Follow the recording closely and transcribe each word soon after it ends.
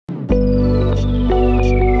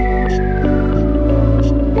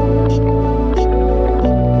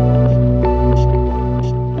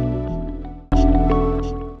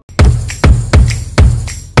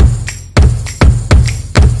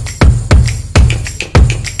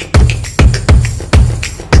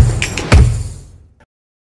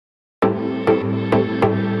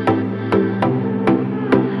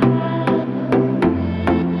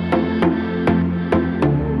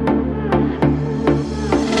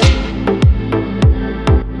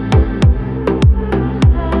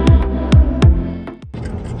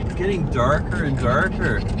darker and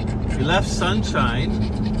darker. We left sunshine.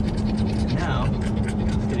 Now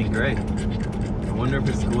it's getting gray. I wonder if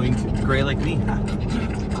it's going to gray like me.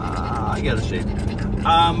 I got a shade.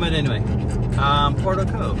 But anyway, Porto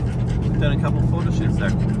Cove. We've done a couple photo shoots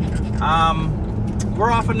there. We're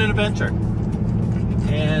off on an adventure,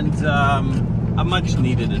 and a much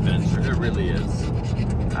needed adventure. It really is.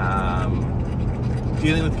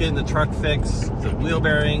 Dealing with getting the truck fixed, the wheel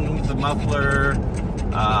bearings, the muffler,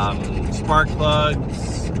 spark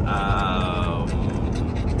plugs,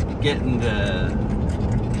 getting the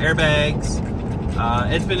airbags.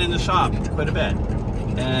 It's been in the shop quite a bit.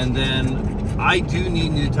 And then I do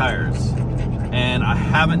need new tires. And I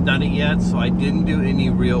haven't done it yet, so I didn't do any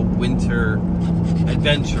real winter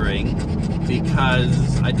adventuring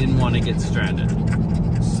because I didn't want to get stranded.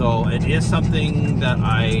 So it is something that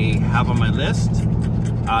I have on my list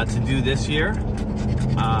to do this year.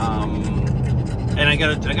 And I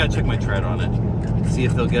gotta check my tread on it, see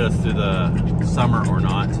if they'll get us through the summer or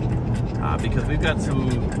not, because we've got some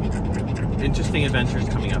interesting adventures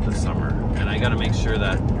coming up this summer, and I gotta make sure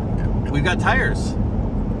that we've got tires,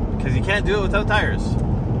 because you can't do it without tires.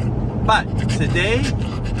 But today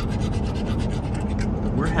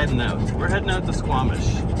we're heading out. We're heading out to Squamish,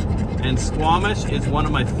 and Squamish is one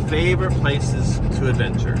of my favorite places to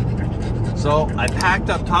adventure. So I packed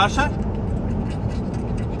up Tasha,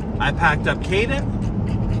 I packed up Kaden,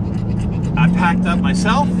 I packed up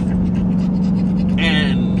myself,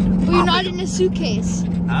 and... But you're not in a suitcase.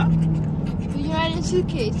 Huh? But you're not in a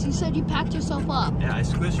suitcase. You said you packed yourself up. Yeah, I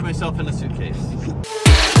squished myself in a suitcase.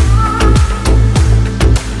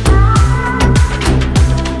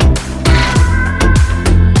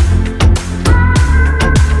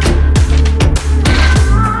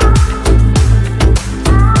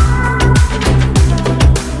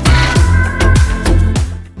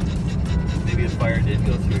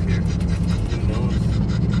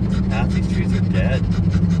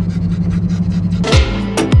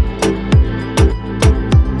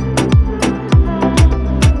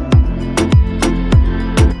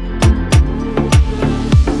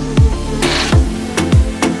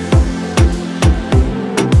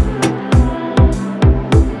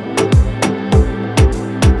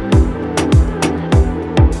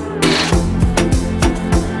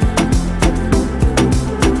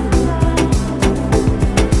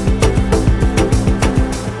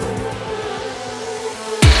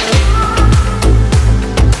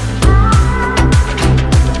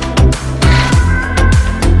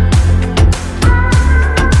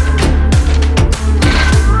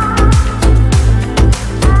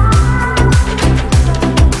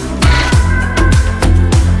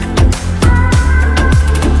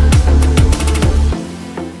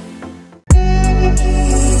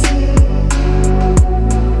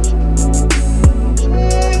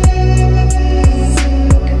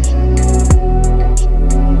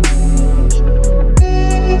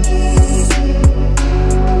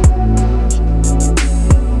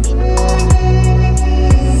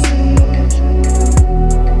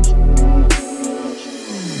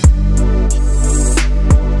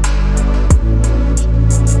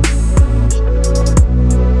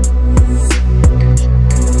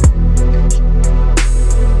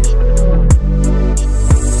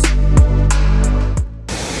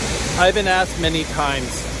 I've been asked many times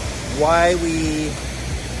why we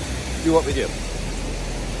do what we do.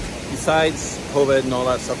 Besides COVID and all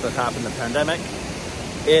that stuff that happened, the pandemic,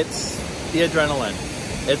 it's the adrenaline,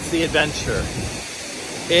 it's the adventure.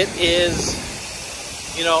 It is,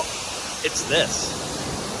 you know, it's this.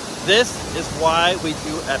 This is why we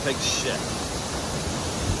do epic shit.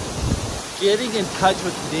 Getting in touch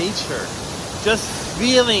with nature, just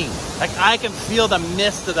feeling, like I can feel the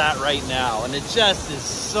mist of that right now, and it just is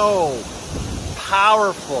so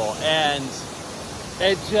powerful, and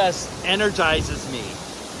it just energizes me.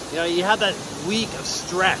 You know, you have that week of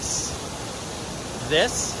stress.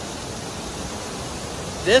 This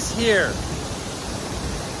here,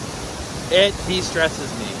 it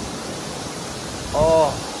de-stresses me.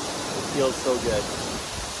 Oh, it feels so good.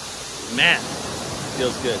 Man, it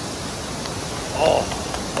feels good. Oh,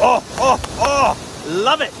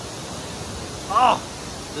 love it. Oh,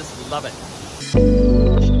 just love it.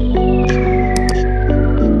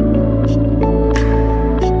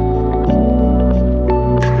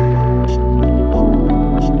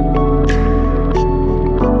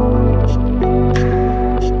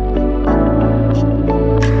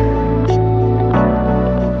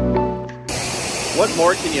 What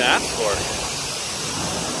more can you ask for?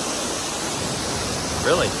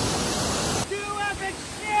 Really? Do epic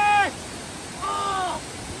shit! Oh,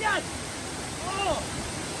 'Yes! Oh,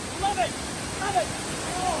 love it! Love it!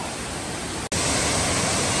 Oh.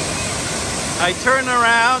 I turn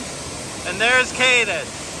around and there's Caden.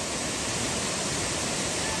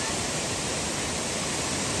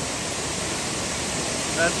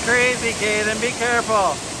 That's crazy, Caden. Be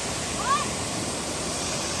careful.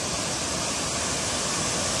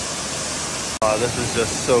 Oh, this is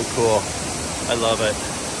just so cool. I love it.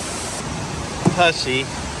 Hushy,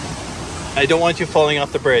 I don't want you falling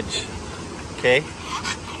off the bridge. Okay?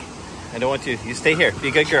 I don't want you. You stay here. Be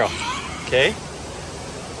a good girl. Okay?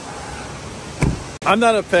 I'm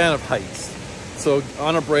not a fan of heights. So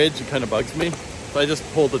on a bridge, it kind of bugs me. So I just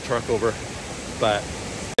pulled the truck over. But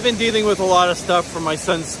I've been dealing with a lot of stuff from my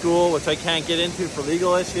son's school, which I can't get into for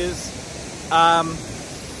legal issues.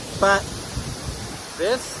 But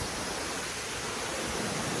this,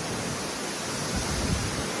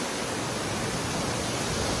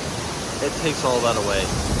 it takes all that away.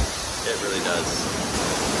 It really does.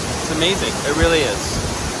 It's amazing. It really is.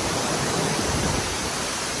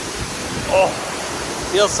 Oh,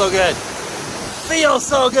 feels so good. Feels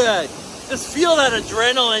so good. Just feel that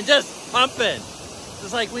adrenaline just pumping.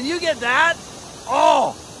 It's like when you get that,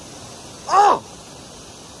 oh,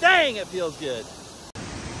 dang, it feels good.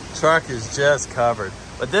 Truck is just covered.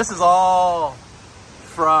 But this is all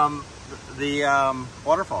from the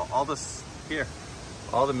waterfall. All this here,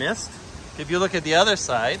 all the mist. If you look at the other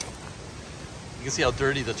side, you can see how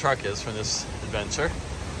dirty the truck is from this adventure.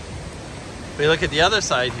 But you look at the other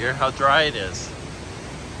side here, how dry it is.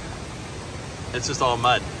 It's just all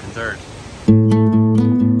mud and dirt.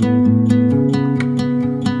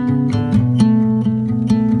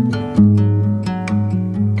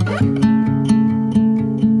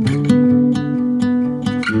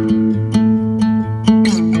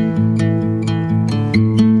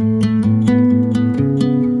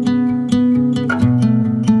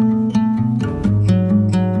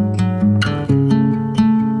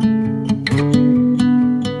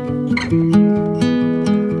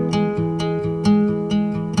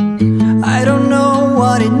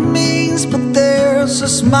 A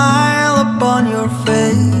smile upon your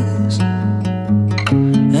face,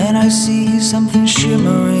 and I see something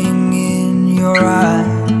shimmering in your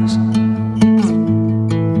eyes.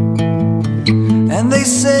 And they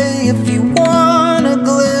say if you want